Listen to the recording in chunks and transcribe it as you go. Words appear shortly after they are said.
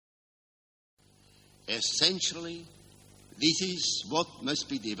Essentially, this is what must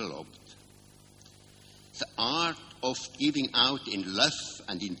be developed. The art of giving out in love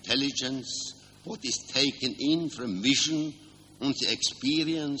and intelligence what is taken in from vision and the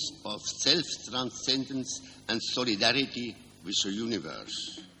experience of self-transcendence and solidarity with the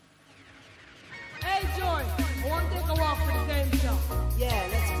universe. Hey, Joy, I want to take a walk for the game show. Yeah,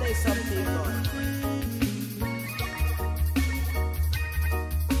 let's play something, Lord.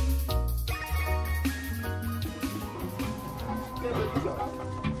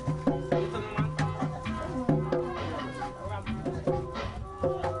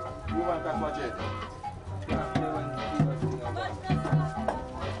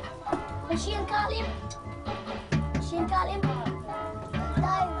 Machine call him. Machine call him.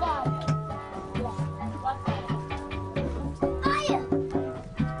 Dive bomb. Fire.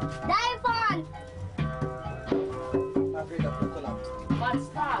 Dive bomb. Let's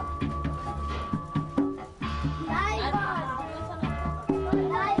start. Dive bomb.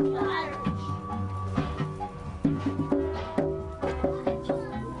 Dive bomb.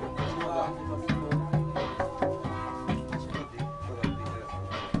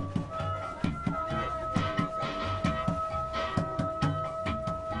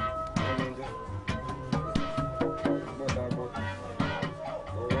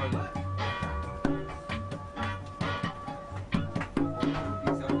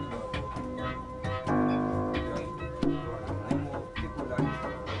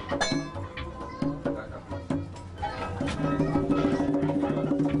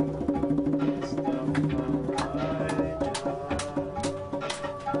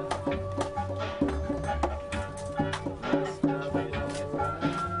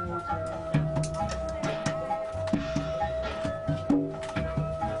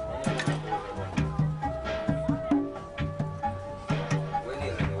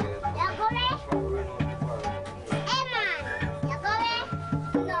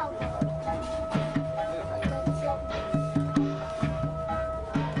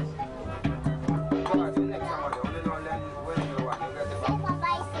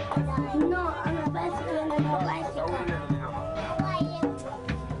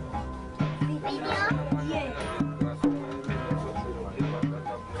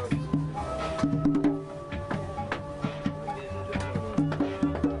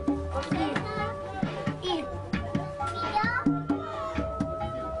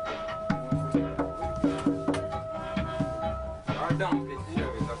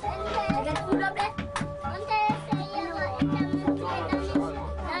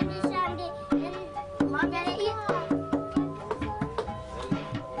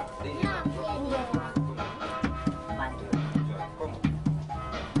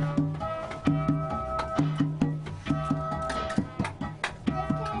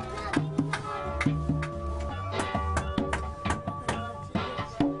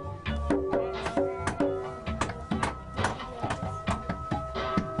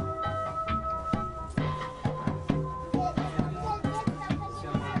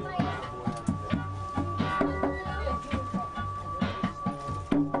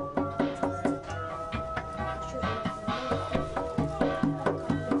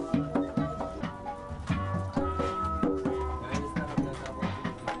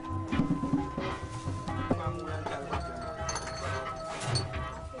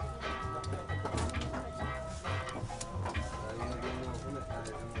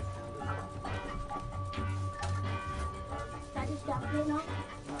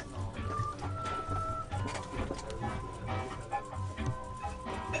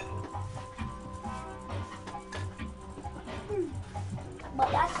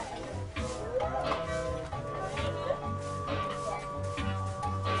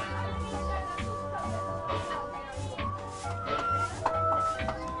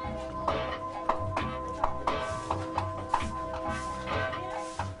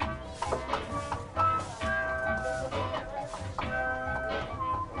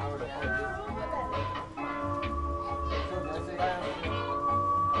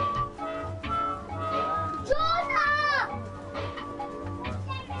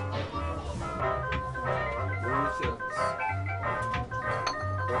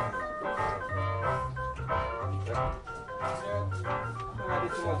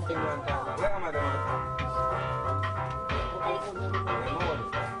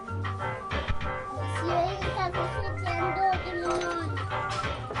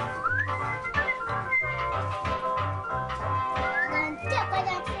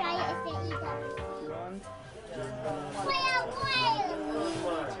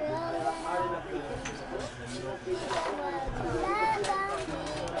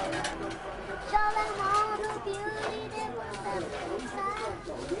 Show them how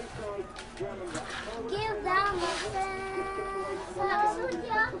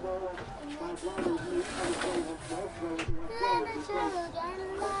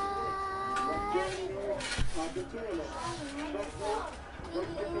Listen,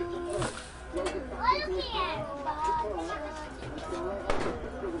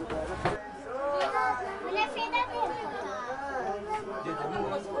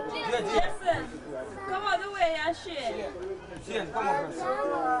 come on the way and share. Shane, come up,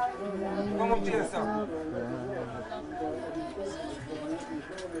 come up to yourself.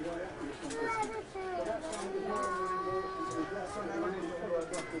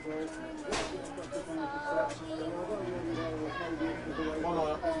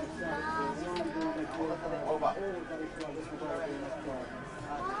 Over.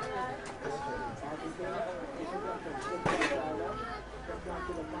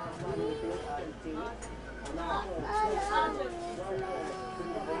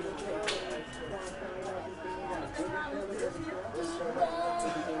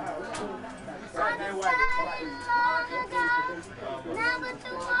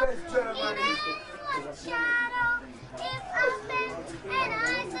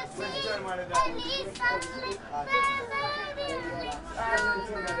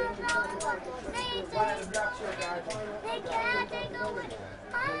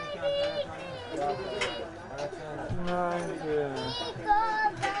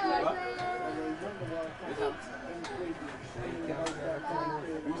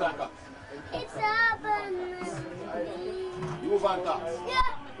 It's happening. You want that? Yeah.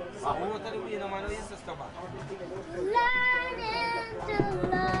 Learning to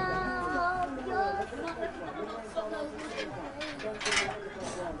love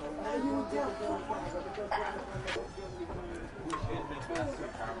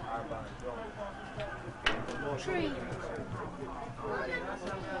Tree.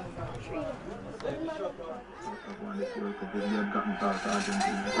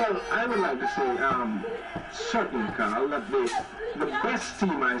 Well, I would like to say, certainly, Carl, that the best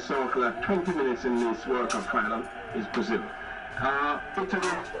team I saw for that 20 minutes in this World Cup final is Brazil.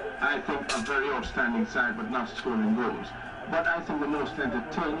 Italy, I think, a very outstanding side, but not scoring goals. But I think the most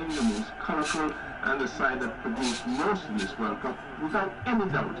entertaining, the most colourful, and the side that produced most of this World Cup, without any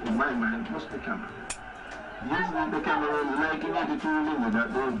doubt, in my mind, was the Cameroon. Yes, the Cameroon, like in 82 Linda,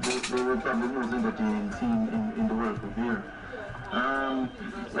 that they were probably the most entertaining team in the World Cup here.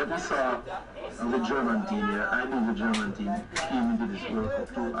 But we saw the German team here. I knew the German team came into this World Cup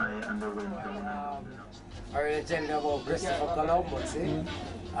too. And they went down. I already tell you about Christopher Columbus,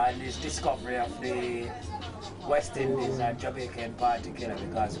 and his discovery of the West Indies and Jamaica in particular,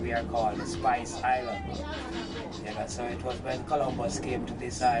 because we are called the Spice-Island. Yeah, so it was when Columbus came to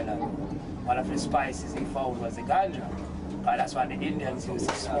this island, one of the spices he found was the ganja. And that's what the Indians used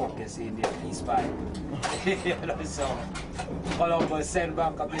to smoke, you see, in their peace pipe. You know, so Columbus sent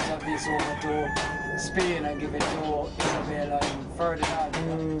back a bit of this over to Spain and give it to Isabella and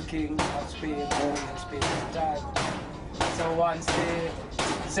Ferdinand, King of Spain, King of Spain at the time. So once they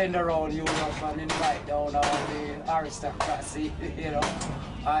send around Europe and invite down all the aristocracy, you know,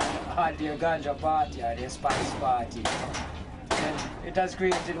 and had their ganja party or their spice party, and it has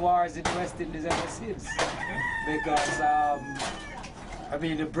created wars in the West Indies ever since. Because, I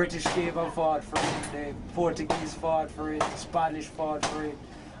mean, the British came and fought for it, the Portuguese fought for it, the Spanish fought for it,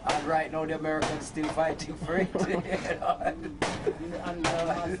 and right now the Americans still fighting for it. You know?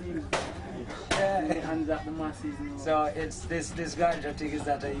 So it's this ganja thing is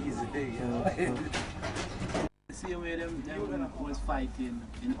not an easy thing, you know. The same way them was fighting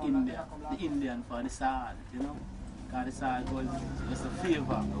in India, the Indian for the sword, you know. Because the sword was just a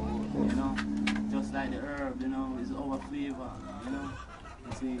flavor, you know. Just like the herb, you know, is our flavor, you know.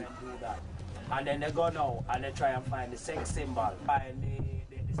 You see. And then they go now and they try and find the sex symbol. And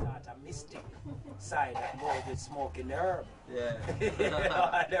they start a mystic side that goes with smoking the herb. Yeah. You know,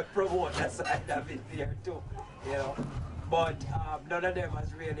 and they promote that side of it there too. You know. But none of them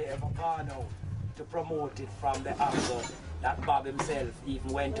has really ever gone out to promote it from the angle that Bob himself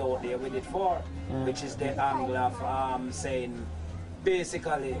even went out there with it for, which is the angle of saying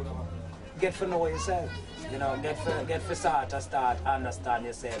basically get to know yourself, you know, get for start understand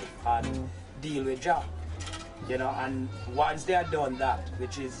yourself and deal with Jah, you know, and once they are done that,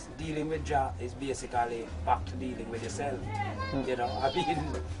 which is dealing with Jah, is basically back to dealing with yourself, you know. I mean,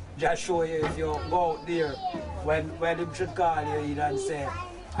 just show you if you go out there when him should call you in and say,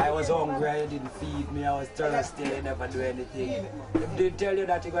 I was hungry, you didn't feed me, I was thirsty, you never do anything. If they tell you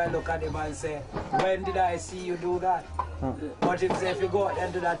that, you're going to look at him and say, when did I see you do that? But if you go out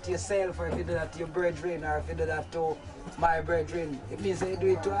and do that to yourself, or if you do that to your brethren, or if you do that to my brethren, it means that you do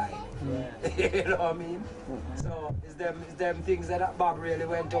it to I. You know what I mean? So it's them things that Bob really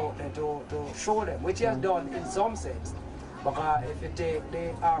went out there to show them, which he has done in some sense. Because if you take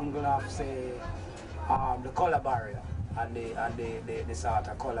the angle of, say, the color barrier and the sort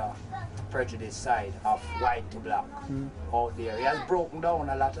of color prejudice side of white to black out there. He has broken down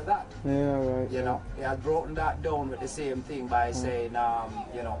a lot of that. Yeah, right. You know, he has broken that down with the same thing by saying,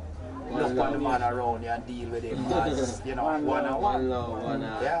 you know, look on the man around you and deal with him as, you know, one on one.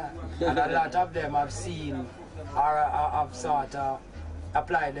 Yeah, and a lot of them have seen or have sort of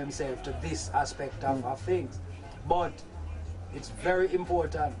applied themselves to this aspect of things. But it's very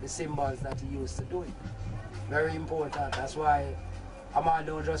important, the symbols that he used to do it. Very important. That's why a man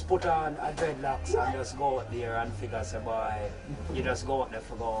don't just put on a dreadlocks and just go out there and figure, say, boy, you just go out there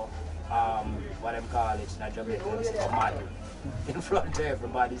for go, what them call it in Jamaica, to model in front of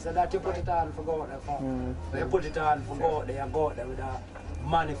everybody. So that you put it on for go out there for. When you put it on for go out there with a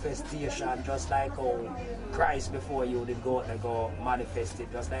manifestation, just like how Christ before you did go out there go manifest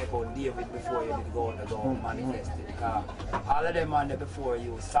it, just like how David before you did go out there go manifest it. Because all of them man there before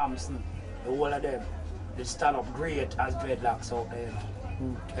you, Samson, the whole of them, they stand up great as dreadlocks out there.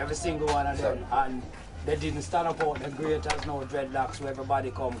 Every single one of them. And they didn't stand up out there great as no dreadlocks where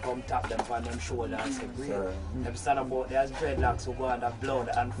everybody come tap them on them shoulder and say great. They stand up out there as dreadlocks who go under blood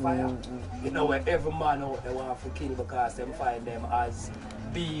and fire. You know, where every man out there want to kill because they find them as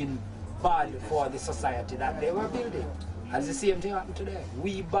being bad for the society that they were building. As the same thing happened today.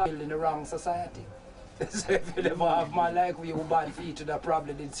 We building the wrong society. So if you never have man like we who bad feet that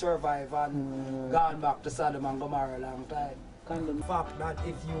probably did survive and gone back to Sodom and Gomorrah a long time. The fact that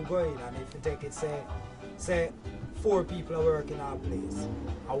if you go in and if you take it, say 4 people are working in our place,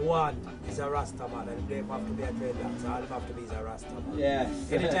 and 1 is a Rasta man, and they have to be a dreadlocks, all they have to be is a Rasta man.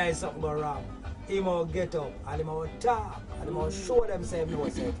 Yes. Anytime something go wrong, he will get up and he will talk and he will show themselves no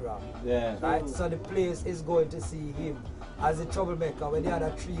set wrong. Yeah. Right? So the place is going to see him as a troublemaker when the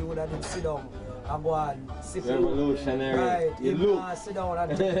other 3 would have sit down and go and sip it. Revolutionary. Right. You Him look. sit down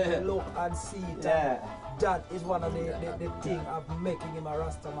and take a look and see it. Yeah. That is one of the thing of making him a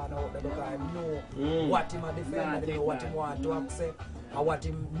Rasta man out there, because I know what him a defend, I know what him want to accept and what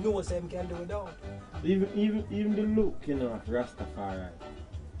him knows him can do without. Even the look, you know, Rastafari.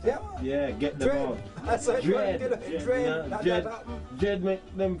 Yeah. Yeah, get them Dread. out. That's what Dread. Dread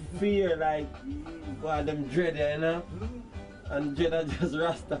make them fear like what them dread, you know. And Dread are just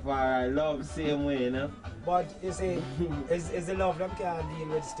Rastafari, love same way, you know. But you see, it's the love them can't deal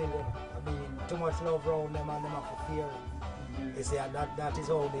with still. I mean, too much love around them and them have to fear. You see, and that is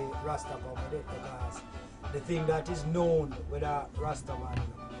how the Rasta come with it, because the thing that is known with a Rasta man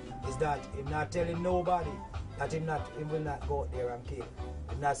is that he's not telling nobody that he will not go out there and kill.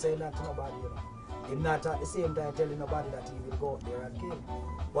 He's not saying that to nobody, you know. He's not at the same time telling nobody that he will go out there and kill.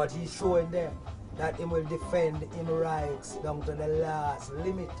 But he's showing them that he will defend his rights down to the last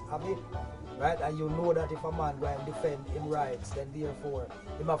limit of it. Right? And you know that if a man go and defend his rights, then therefore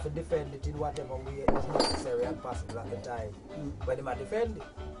he have to defend it in whatever way is necessary and possible at the time when he might defend it.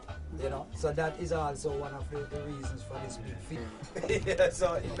 You know? So that is also one of the reasons for this big feat.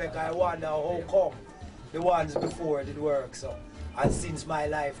 So it make I wonder how come the ones before did work so. And since my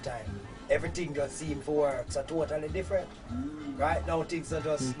lifetime, everything just seems to work so totally different. Right now things are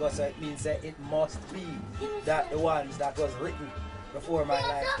just go so it means that it must be that the ones that was written before my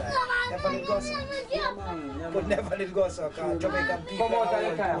lifetime never did go so. But never did go so, because Jamaican people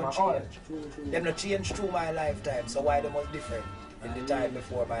don't change. Them not change through my lifetime, so why they must different in the time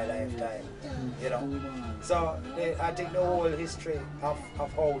before my lifetime, you know. So I think the whole history of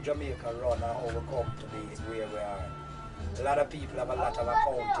how Jamaica run and how we come to be where we are. A lot of people have a lot of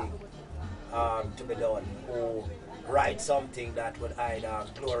accounting to be done who write something that would either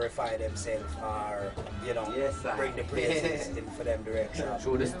glorify themselves or, you know, bring the praises in for them direction.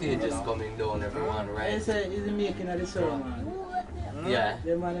 Through the stages coming down, everyone, right? It's the making of the song, Yeah.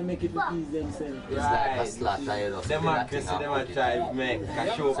 They want to make it to please themselves. It's like a slaughter, you know. Democracy, they want to try to make,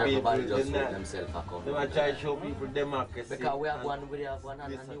 show so people, everybody just let themselves come. they want to try to show people democracy. Because we have one and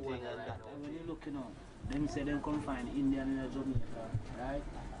a new one right now. When you looking up, them say them come find Indian in Jamaica, right?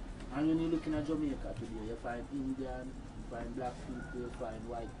 And when you looking at Jamaica today, you find Indian, you find black people, you find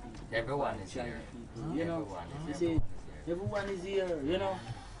white people. Everyone is here. People, you know, you see, everyone is here, you know.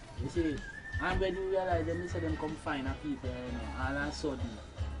 You see, and when you realize them, you say them come find a people, you know, all of a sudden.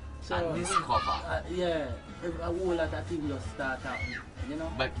 So, and discover. Yeah, a whole lot of things just start happening, you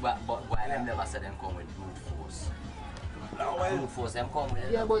know. But while them never say them come with brute force. Brute force, them come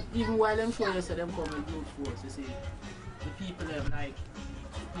with. Yeah, but even while them show you say them come with brute force, you see, the people them like,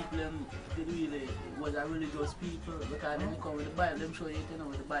 people them, they really was a religious people, because them come with the Bible, them show you, you know,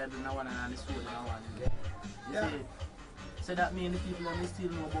 with the Bible in one and the sword in one. You see? So that means the people them still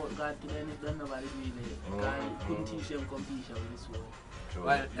know about God today, and if them nobody really, because couldn't teach them competition with this world.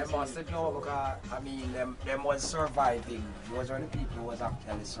 Well, they must know because, I mean, them was surviving. Those were the people who was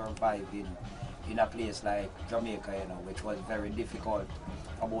actually surviving in a place like Jamaica, you know, which was very difficult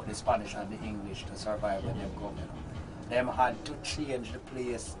for both the Spanish and the English to survive when them come, you know. Them had to change the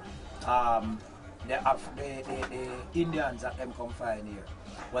place. The Indians that them come find here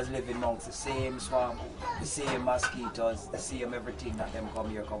was living amongst the same swamp, the same mosquitoes, the same everything that them come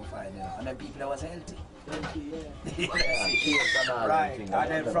here come find here. And then people that was healthy. Right, and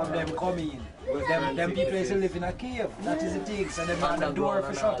then from them coming, them people used to live in a cave. That is the thing. So them had the door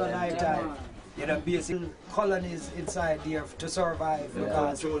for shut at night time. You know, basic colonies inside there to survive.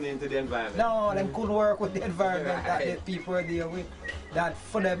 Because thrown into the environment. No, them couldn't work with the environment that the people were there with. That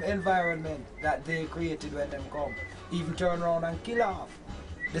for them environment that they created when them come, even turn around and kill off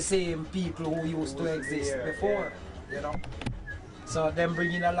the same people who used to exist before, you know. So them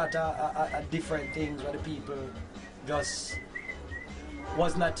bring in a lot of different things where the people just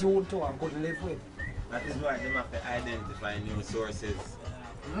was not tuned to and couldn't live with. That is why they have to identify new sources,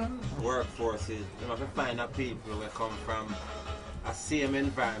 workforces. They have to find out people who come from a same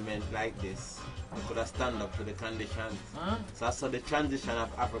environment like this. Who could have stand up to the conditions. So I saw the transition of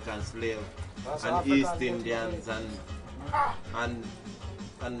African slaves and East Indians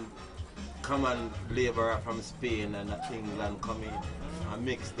and common laborer from Spain and England come in and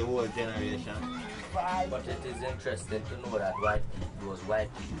mix the whole generation. But it is interesting to know that those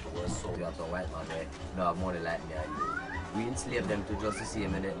white people were so we have some white man where no have money like me and you. We enslaved them to just the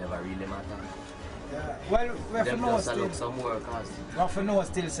same and it never really mattered. Yeah. Well, we have to know still. Some workers. We have to know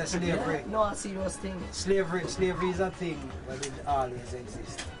still say slavery. No, a serious thing. Slavery is a thing, but it always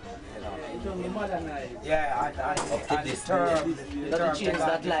exists. It's only modernized. Yeah, and the term change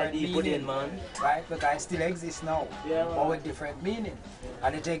that life they put in, man. Right, because it still exists now, but with different meaning.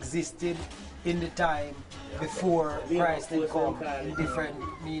 And it existed in the time before Christ had come in different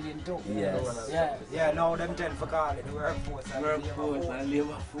meaning too. Yes. Yeah, now them tend to call it workforce and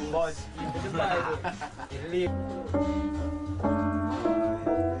labor force. But in the Bible, it lives.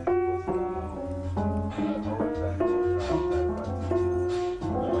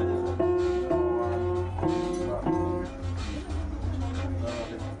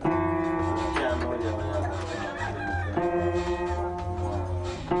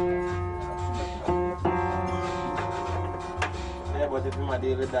 But if you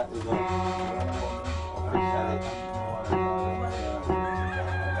deal with that, we go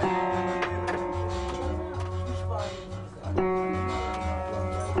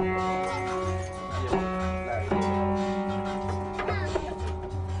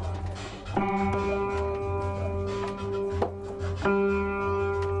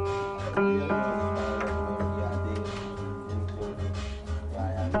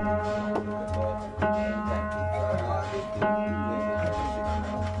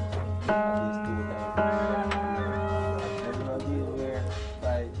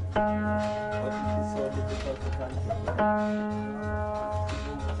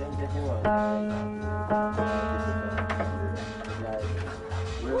Thank you.